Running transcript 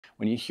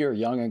when you hear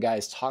younger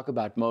guys talk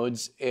about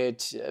modes,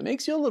 it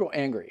makes you a little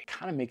angry. It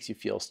kind of makes you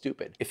feel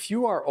stupid. If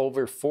you are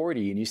over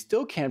 40 and you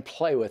still can't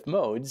play with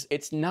modes,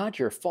 it's not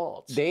your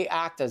fault. They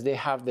act as they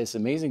have this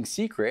amazing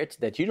secret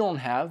that you don't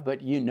have,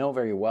 but you know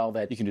very well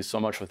that you can do so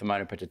much with the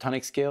minor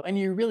pentatonic scale, and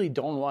you really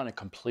don't want to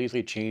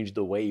completely change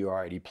the way you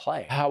already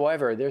play.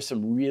 However, there's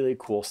some really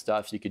cool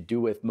stuff you could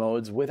do with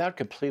modes without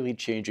completely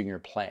changing your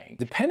playing.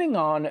 Depending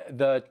on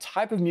the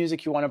type of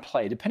music you want to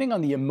play, depending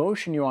on the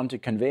emotion you want to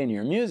convey in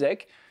your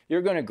music,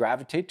 you're going to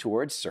gravitate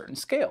towards certain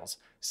scales.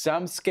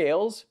 Some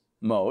scales,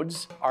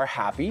 modes, are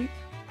happy,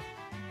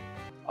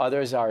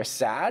 others are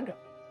sad,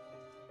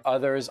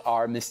 others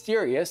are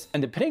mysterious,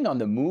 and depending on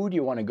the mood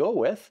you want to go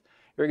with,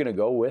 you're going to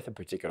go with a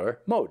particular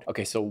mode.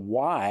 Okay, so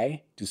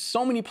why do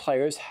so many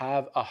players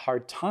have a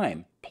hard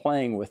time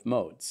playing with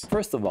modes?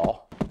 First of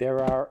all, there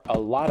are a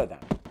lot of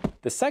them.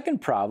 The second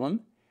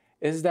problem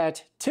is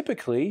that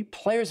typically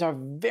players are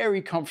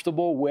very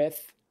comfortable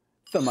with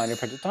the minor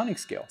pentatonic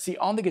scale. See,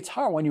 on the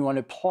guitar, when you want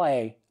to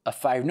play a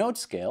 5-note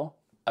scale,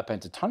 a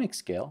pentatonic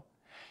scale,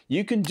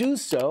 you can do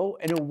so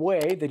in a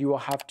way that you will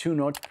have 2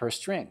 notes per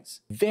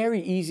strings.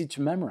 Very easy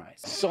to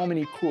memorize. So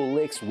many cool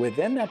licks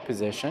within that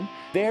position,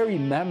 very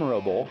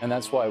memorable, and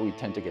that's why we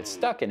tend to get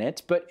stuck in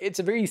it, but it's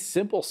a very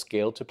simple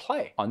scale to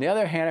play. On the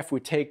other hand, if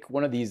we take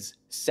one of these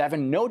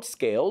 7-note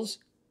scales,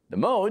 the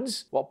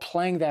modes, well,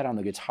 playing that on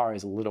the guitar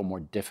is a little more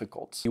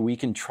difficult. We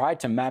can try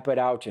to map it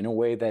out in a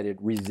way that it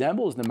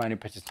resembles the minor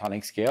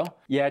pentatonic scale,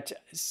 yet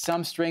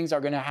some strings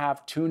are going to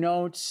have 2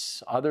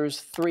 notes,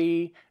 others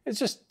 3. It's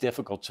just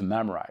difficult to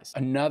memorize.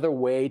 Another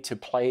way to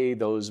play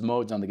those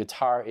modes on the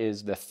guitar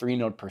is the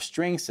 3-note per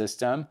string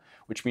system,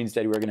 which means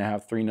that we're going to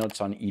have 3 notes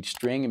on each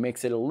string. It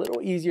makes it a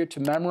little easier to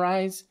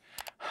memorize,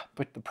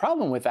 but the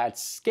problem with that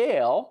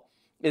scale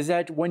is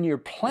that when you're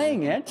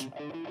playing it,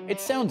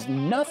 it sounds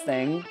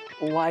nothing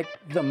like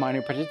the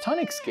minor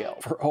pentatonic scale.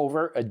 For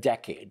over a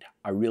decade,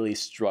 I really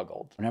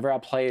struggled. Whenever I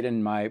played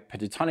in my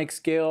pentatonic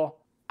scale,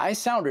 I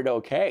sounded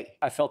okay.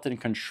 I felt in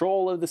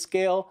control of the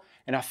scale,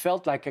 and I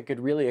felt like I could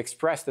really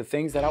express the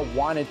things that I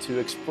wanted to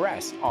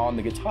express on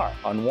the guitar.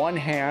 On one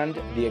hand,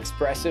 the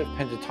expressive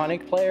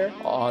pentatonic player.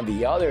 On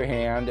the other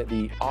hand,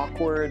 the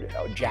awkward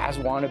jazz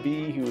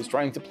wannabe who was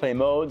trying to play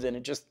modes, and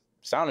it just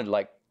sounded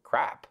like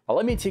crap. Well,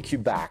 let me take you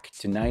back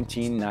to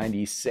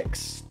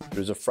 1996. It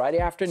was a Friday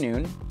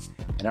afternoon,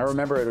 and I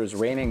remember it was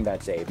raining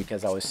that day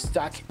because I was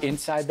stuck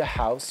inside the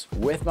house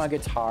with my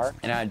guitar,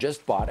 and I had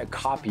just bought a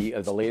copy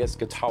of the latest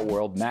Guitar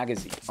World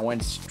magazine. I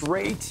went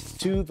straight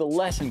to the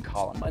lesson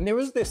column, and there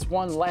was this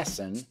one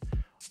lesson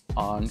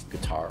on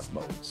guitar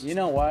modes. You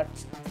know what?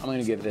 I'm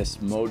gonna give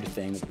this mode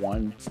thing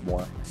one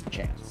more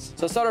chance.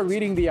 So I started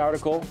reading the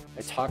article.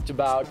 It talked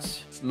about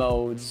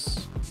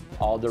modes,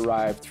 all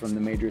derived from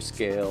the major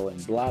scale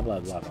and blah, blah,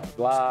 blah, blah,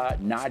 blah,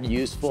 not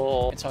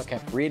useful. And so I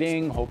kept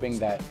reading, hoping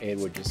that it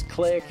would just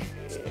click.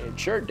 It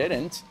sure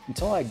didn't,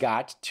 until I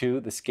got to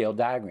the scale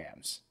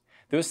diagrams.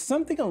 There was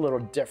something a little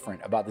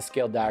different about the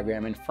scale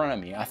diagram in front of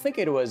me. I think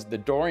it was the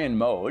Dorian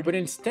mode, but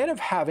instead of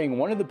having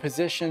one of the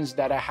positions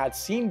that I had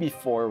seen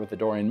before with the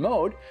Dorian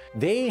mode,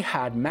 they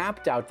had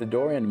mapped out the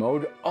Dorian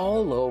mode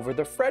all over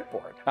the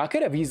fretboard. Now, I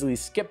could have easily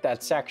skipped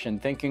that section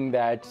thinking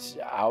that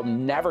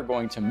I'm never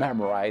going to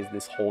memorize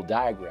this whole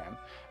diagram,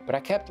 but I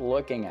kept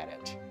looking at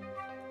it.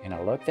 And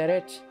I looked at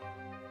it,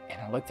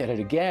 and I looked at it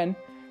again,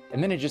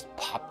 and then it just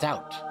popped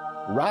out.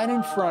 Right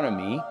in front of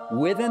me,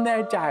 within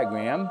that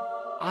diagram,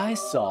 I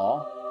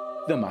saw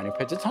the minor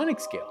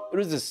pentatonic scale. It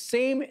was the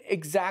same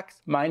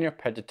exact minor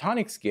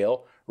pentatonic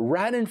scale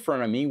right in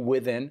front of me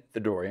within the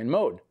Dorian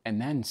mode.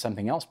 And then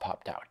something else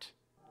popped out.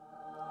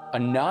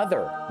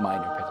 Another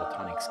minor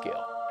pentatonic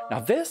scale. Now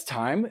this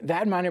time,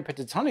 that minor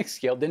pentatonic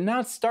scale did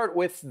not start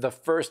with the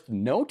first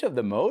note of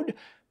the mode,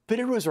 but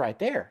it was right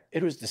there.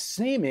 It was the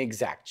same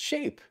exact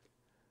shape.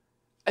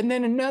 And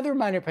then another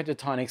minor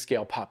pentatonic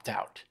scale popped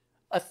out.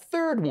 A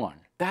third one.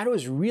 That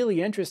was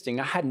really interesting.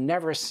 I had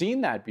never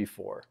seen that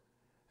before.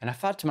 And I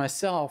thought to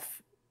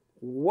myself,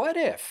 what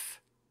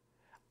if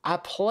I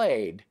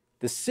played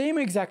the same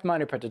exact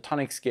minor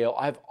pentatonic scale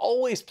I've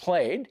always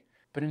played,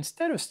 but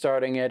instead of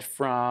starting it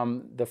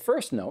from the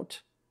first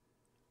note,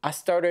 I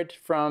started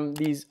from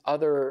these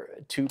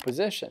other 2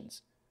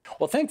 positions?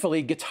 Well,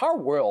 thankfully, Guitar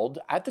World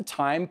at the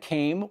time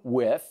came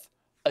with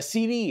a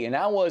CD, and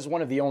I was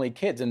one of the only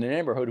kids in the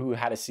neighborhood who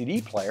had a CD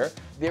player.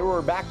 There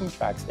were backing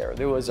tracks there.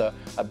 There was a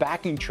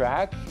backing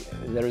track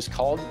that was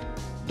called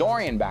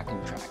Dorian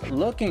backing track.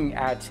 Looking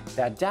at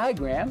that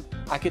diagram,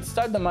 I could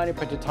start the minor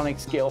pentatonic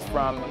scale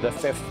from the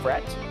 5th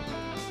fret,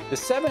 the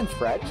 7th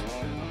fret,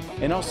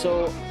 and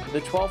also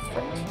the 12th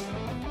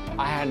fret.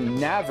 I had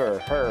never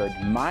heard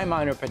my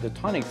minor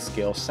pentatonic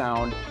scale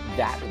sound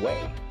that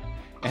way.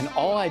 And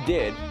all I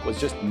did was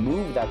just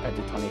move that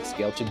pentatonic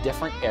scale to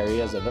different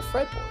areas of the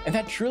fretboard. And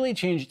that truly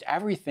changed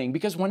everything,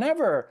 because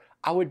whenever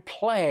I would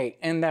play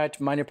in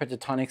that minor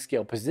pentatonic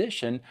scale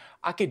position,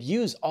 I could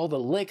use all the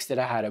licks that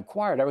I had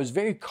acquired. I was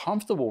very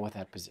comfortable with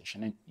that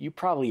position, and you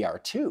probably are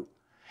too.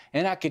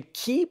 And I could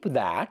keep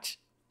that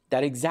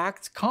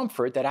exact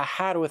comfort that I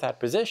had with that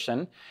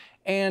position,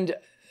 and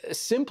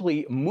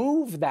simply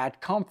move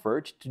that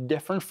comfort to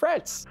different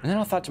frets. And then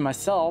I thought to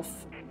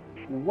myself,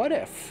 what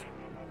if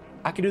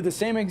I could do the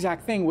same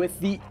exact thing with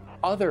the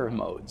other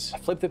modes? I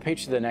flipped the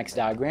page to the next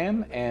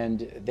diagram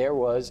and there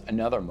was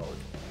another mode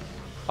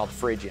called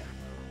Phrygian.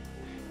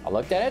 I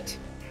looked at it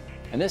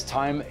and this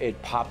time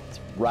it popped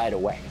right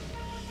away.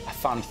 I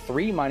found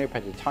 3 minor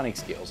pentatonic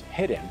scales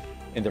hidden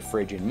in the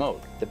Phrygian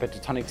mode. The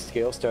pentatonic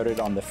scale started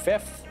on the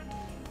 5th,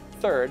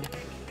 3rd,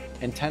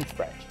 and 10th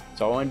fret.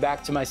 So I went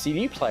back to my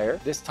CD player.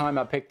 This time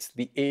I picked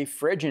the A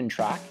Phrygian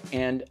track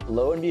and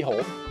lo and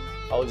behold,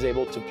 I was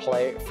able to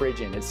play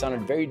Phrygian. It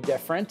sounded very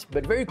different,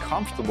 but very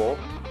comfortable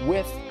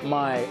with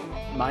my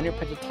minor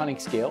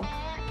pentatonic scale,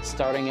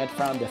 starting it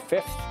from the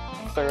 5th,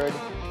 3rd,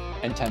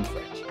 and 10th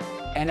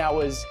fret. And I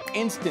was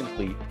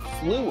instantly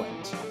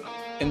fluent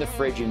in the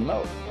Phrygian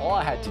mode. All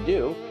I had to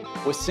do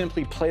was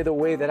simply play the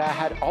way that I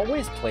had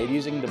always played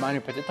using the minor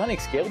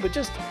pentatonic scale, but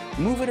just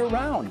move it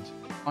around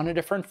on a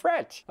different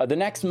fret. The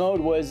next mode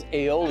was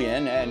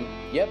Aeolian, and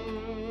yep,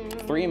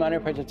 3 minor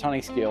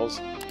pentatonic scales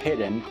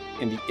hidden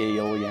in the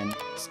Aeolian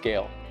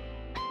scale.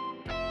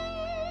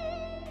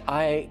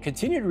 I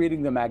continued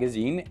reading the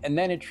magazine and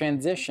then it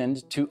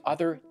transitioned to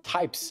other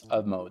types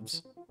of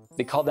modes.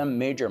 They call them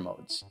major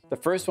modes. The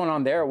first one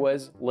on there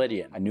was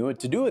Lydian. I knew what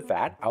to do with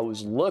that. I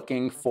was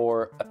looking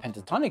for a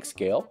pentatonic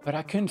scale, but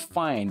I couldn't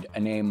find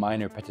an A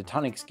minor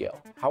pentatonic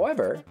scale.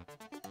 However,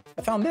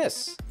 I found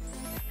this.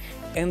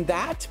 In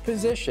that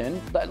position,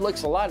 that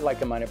looks a lot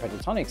like a minor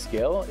pentatonic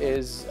scale,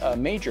 is a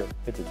major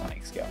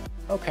pentatonic scale.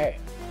 Okay,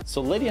 so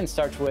Lydian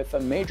starts with a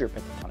major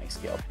pentatonic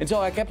scale. And so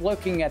I kept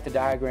looking at the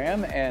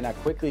diagram and I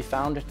quickly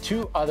found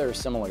 2 other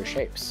similar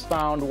shapes.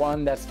 Found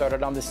one that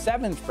started on the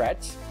 7th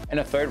fret and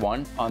a third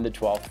one on the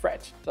 12th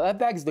fret. So that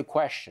begs the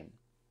question,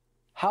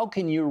 how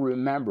can you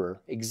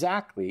remember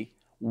exactly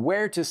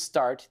where to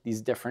start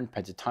these different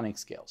pentatonic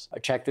scales?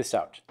 Check this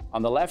out.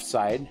 On the left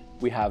side,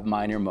 we have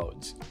minor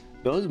modes.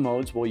 Those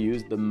modes will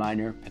use the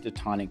minor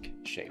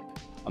pentatonic shape.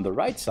 On the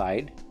right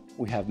side,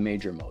 we have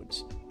major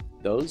modes.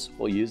 Those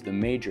will use the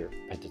major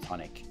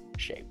pentatonic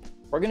shape.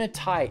 We're going to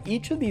tie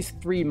each of these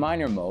 3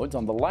 minor modes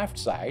on the left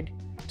side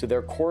to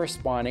their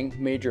corresponding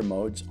major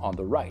modes on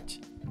the right.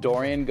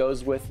 Dorian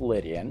goes with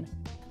Lydian,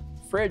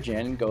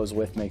 Phrygian goes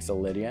with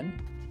Mixolydian,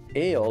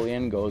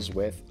 Aeolian goes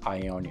with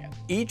Ionian.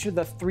 Each of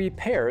the 3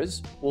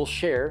 pairs will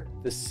share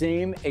the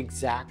same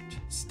exact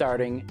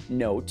starting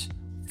note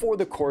for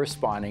the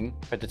corresponding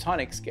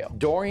pentatonic scale.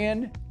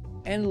 Dorian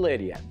and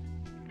Lydian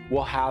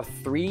will have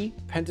 3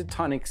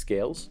 pentatonic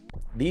scales.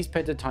 These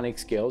pentatonic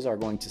scales are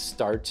going to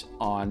start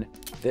on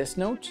this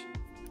note,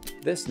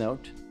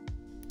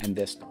 and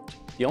this note.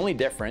 The only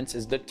difference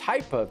is the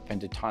type of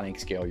pentatonic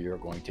scale you're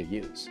going to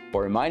use.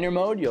 For a minor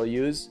mode, you'll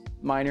use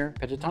minor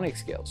pentatonic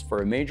scales. For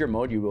a major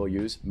mode, you will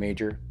use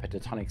major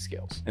pentatonic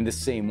scales. In the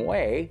same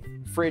way,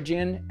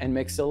 Phrygian and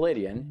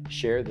Mixolydian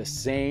share the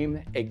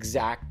same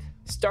exact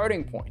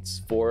starting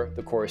points for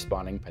the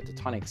corresponding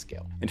pentatonic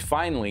scale. And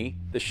finally,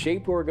 the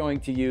shape we're going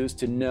to use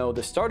to know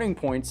the starting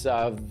points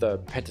of the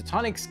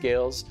pentatonic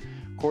scales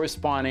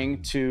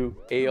corresponding to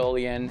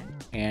Aeolian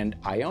and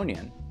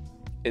Ionian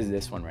is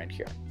this one right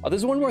here.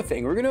 There's one more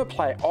thing. We're going to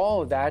apply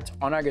all of that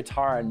on our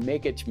guitar and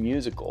make it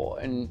musical,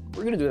 and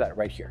we're going to do that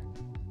right here.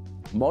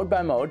 Mode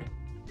by mode,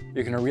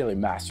 you're going to really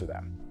master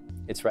them.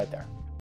 It's right there.